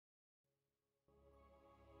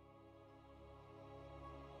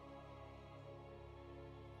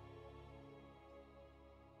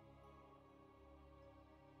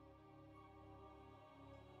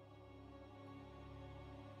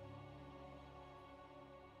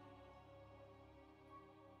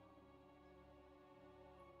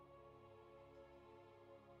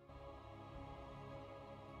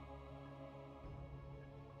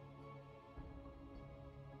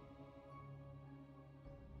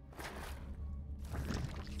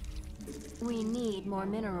We need more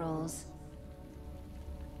minerals.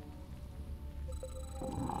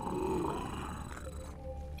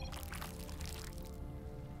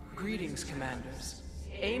 Greetings, Commanders.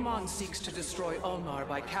 Amon seeks to destroy Ulnar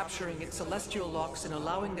by capturing its celestial locks and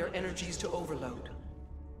allowing their energies to overload.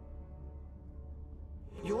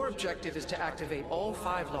 Your objective is to activate all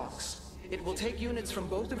 5 locks. It will take units from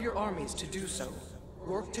both of your armies to do so.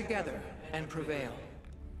 Work together and prevail.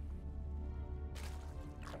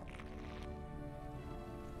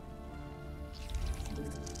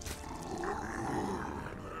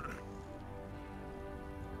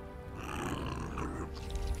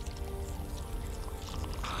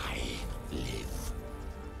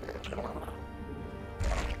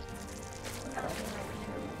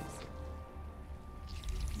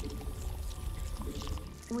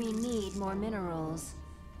 We need more minerals.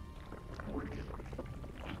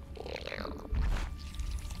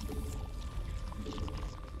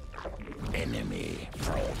 Enemy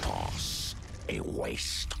Protoss, a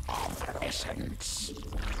waste of essence.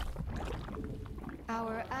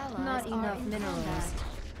 Our allies not enough minerals.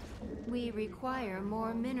 We require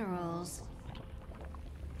more minerals.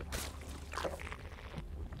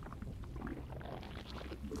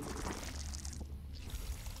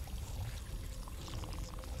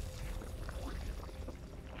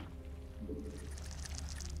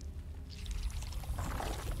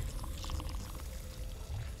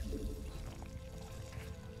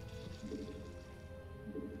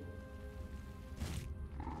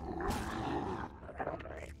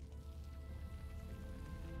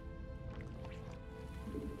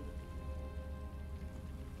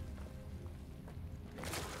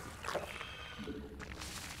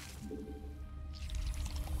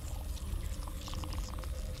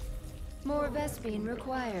 More Vespene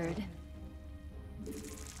required.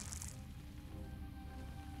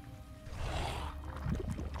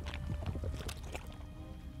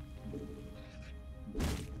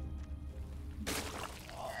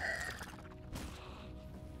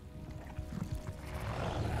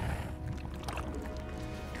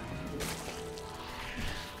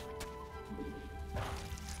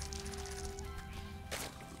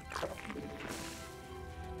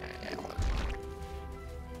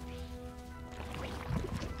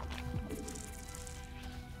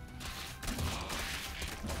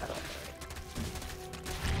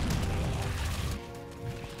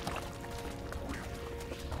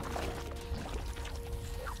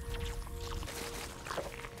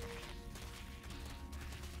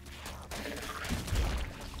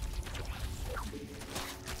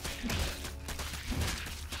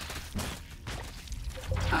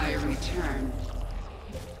 I return.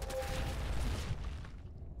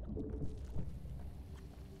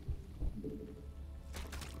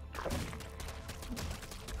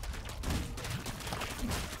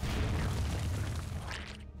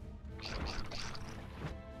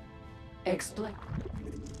 Explain.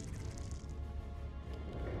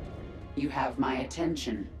 You have my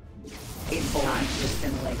attention. It's time to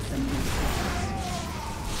assimilate some new systems.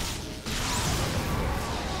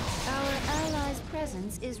 Our allies'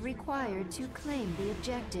 presence is required to claim the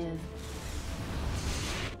objective.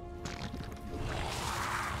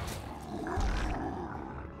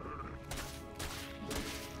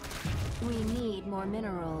 We need more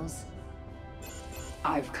minerals.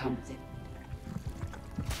 I've come.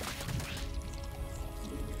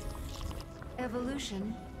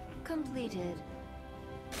 Evolution completed.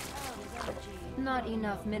 Not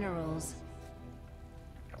enough minerals.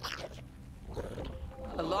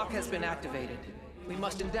 A lock has been activated. We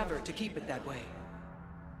must endeavor to keep it that way.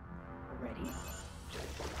 Ready?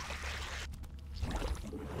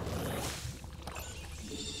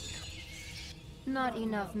 Not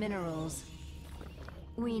enough minerals.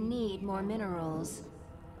 We need more minerals.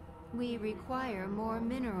 We require more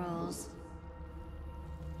minerals.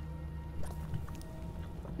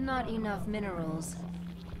 Not enough minerals.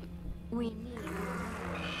 We need more minerals.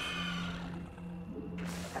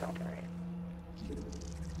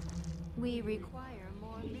 We require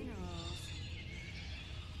more minerals.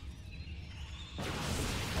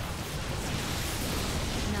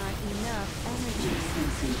 Not enough energy.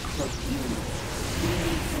 Sensing cloaked units. We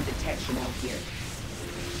need some detection out here.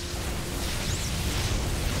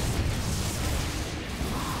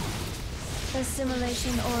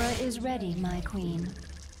 Assimilation aura is ready, my queen.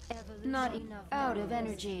 Not enough out of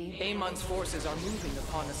energy. Amon's forces are moving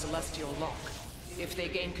upon a celestial lock. If they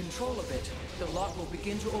gain control of it, the lock will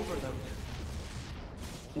begin to overload.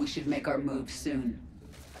 We should make our move soon.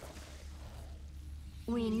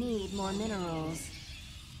 We need more minerals.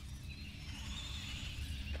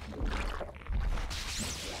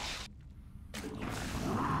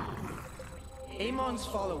 Amon's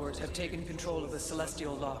followers have taken control of the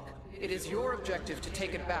Celestial Lock. It is your objective to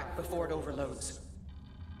take it back before it overloads.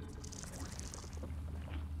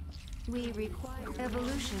 We require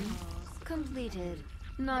evolution completed.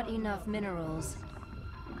 Not enough minerals.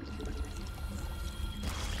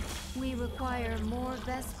 We require more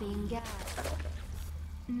Vespene gas.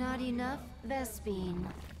 Not enough Vespene.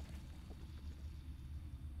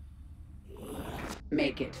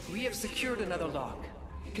 Make it. We have secured another lock.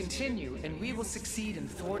 Continue, and we will succeed in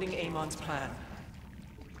thwarting Amon's plan.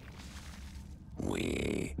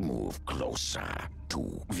 We move closer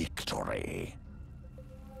to victory.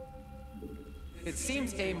 It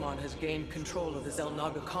seems Amon has gained control of the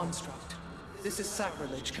Zelnaga construct. This is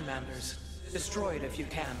sacrilege, Commanders. Destroy it if you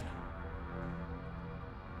can.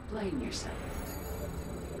 Blame yourself.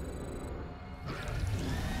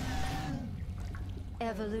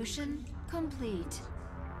 Evolution complete.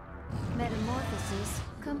 Metamorphosis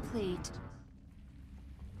complete.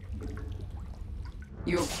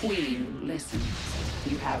 Your queen listens.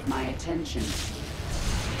 You have my attention.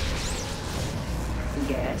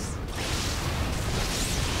 Yes?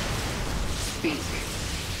 Speak.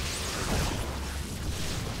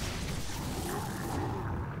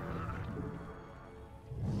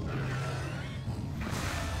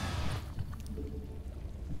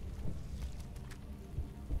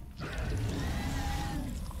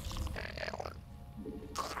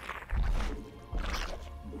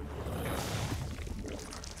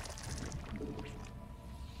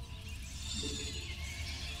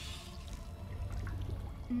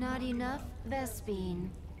 Not enough Vespene.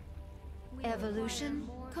 Evolution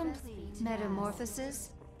complete.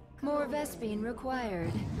 Metamorphosis. More Vespene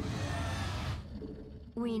required.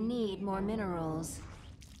 We need more minerals.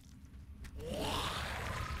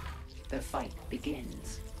 The fight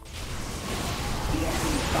begins. The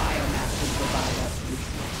enemy biomass will provide us with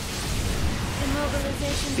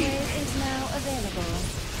Immobilization wave is now available.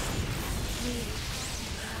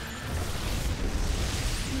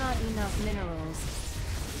 Not enough minerals.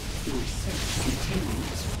 my search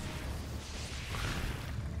continues.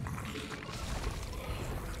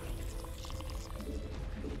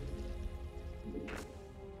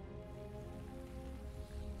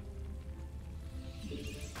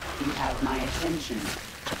 You have my attention.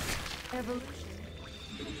 Evolution.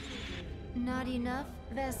 Not enough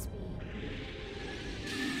Vespene.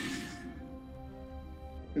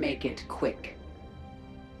 Make it quick.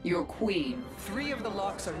 Your queen. 3 of the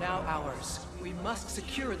locks are now ours. We must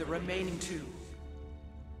secure the remaining 2.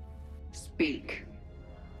 Speak.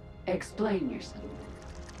 Explain yourself.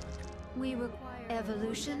 We require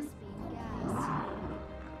evolution. Gas.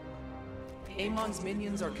 Amon's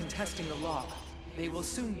minions are contesting the lock. They will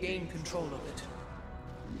soon gain control of it.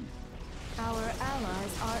 Our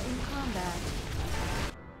allies are in combat.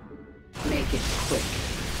 Make it quick.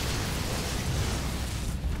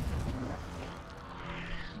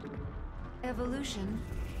 Evolution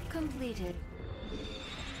completed.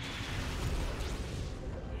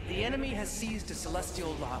 The enemy has seized a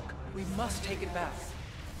celestial lock. We must take it back.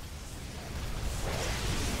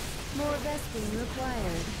 More Vespene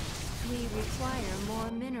required. We require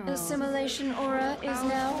more minerals. Assimilation aura is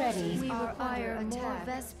now ready. We require more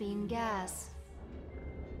Vespene gas.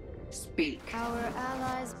 Speak. Our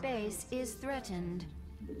allies' base is threatened.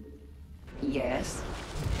 Yes.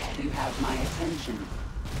 You have my attention.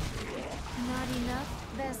 Not enough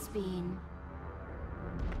Vespene.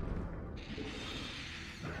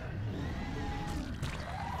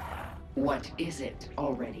 What is it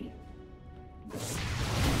already? This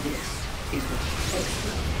is what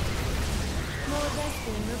extra. More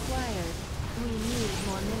Vespene required. We need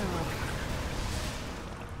more minerals.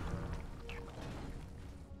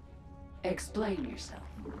 Explain yourself.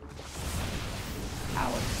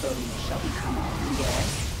 Our foes shall become our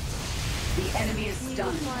guests. The enemy is We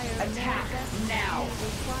stunned. require Attack more Vespene. now.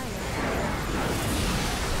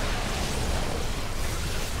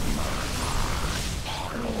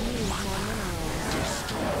 We need more minerals.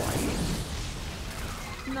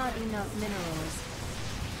 Not enough minerals.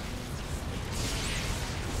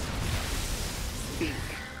 Speak.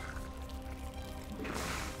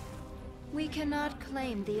 We cannot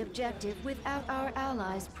claim the objective without our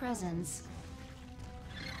allies' presence.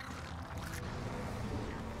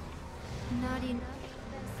 Not enough.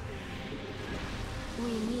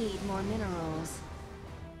 We need more minerals.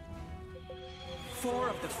 4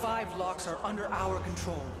 of the 5 locks are under our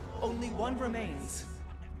control. Only 1 remains.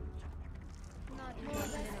 Not more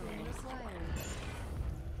Vespene required.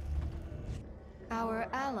 Our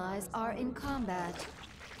allies are in combat.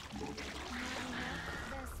 Not enough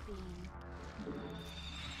Vespene.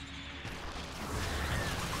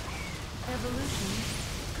 Evolution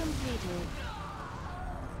completed.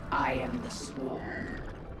 I am the swarm.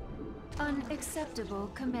 Unacceptable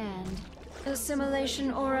command. Assimilation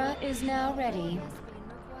aura is now ready.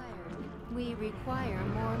 We require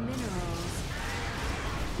more minerals.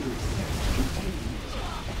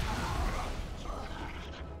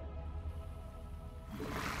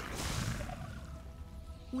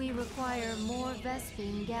 We require more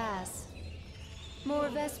Vespene gas. More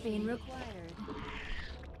Vespene required.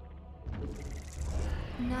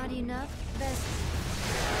 Not enough Vespene.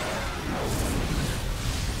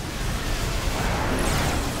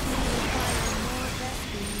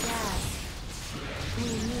 We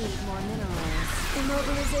need more minerals.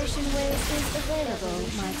 Immobilization wave is available,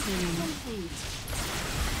 my team. Complete.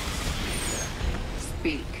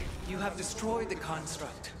 Speak. You have destroyed the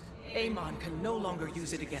construct. Amon can no longer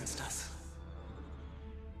use it against us.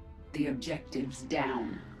 The objective's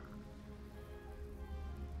down.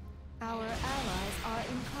 Our allies are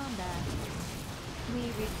in combat. We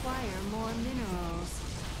require more minerals.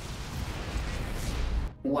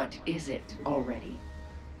 What is it already?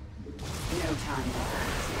 No time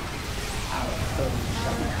left. Our foes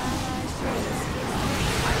shall be Allies' base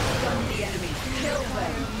Stun the enemy. Kill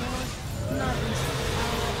them. not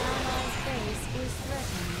our allies' base is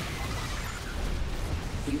threatened.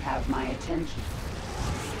 You have my attention.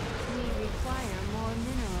 We require more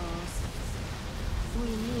minerals. We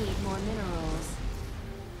need more minerals.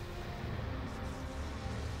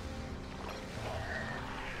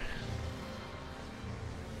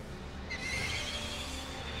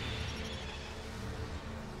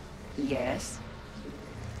 Yes?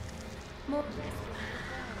 More.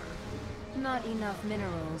 Not enough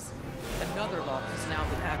minerals. Another lock has now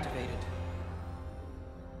been activated.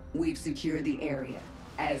 We've secured the area,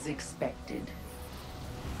 as expected.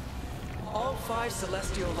 All 5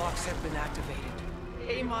 celestial locks have been activated.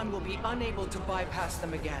 Amon will be unable to bypass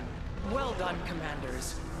them again. Well done,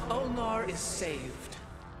 commanders. Ulnar is saved.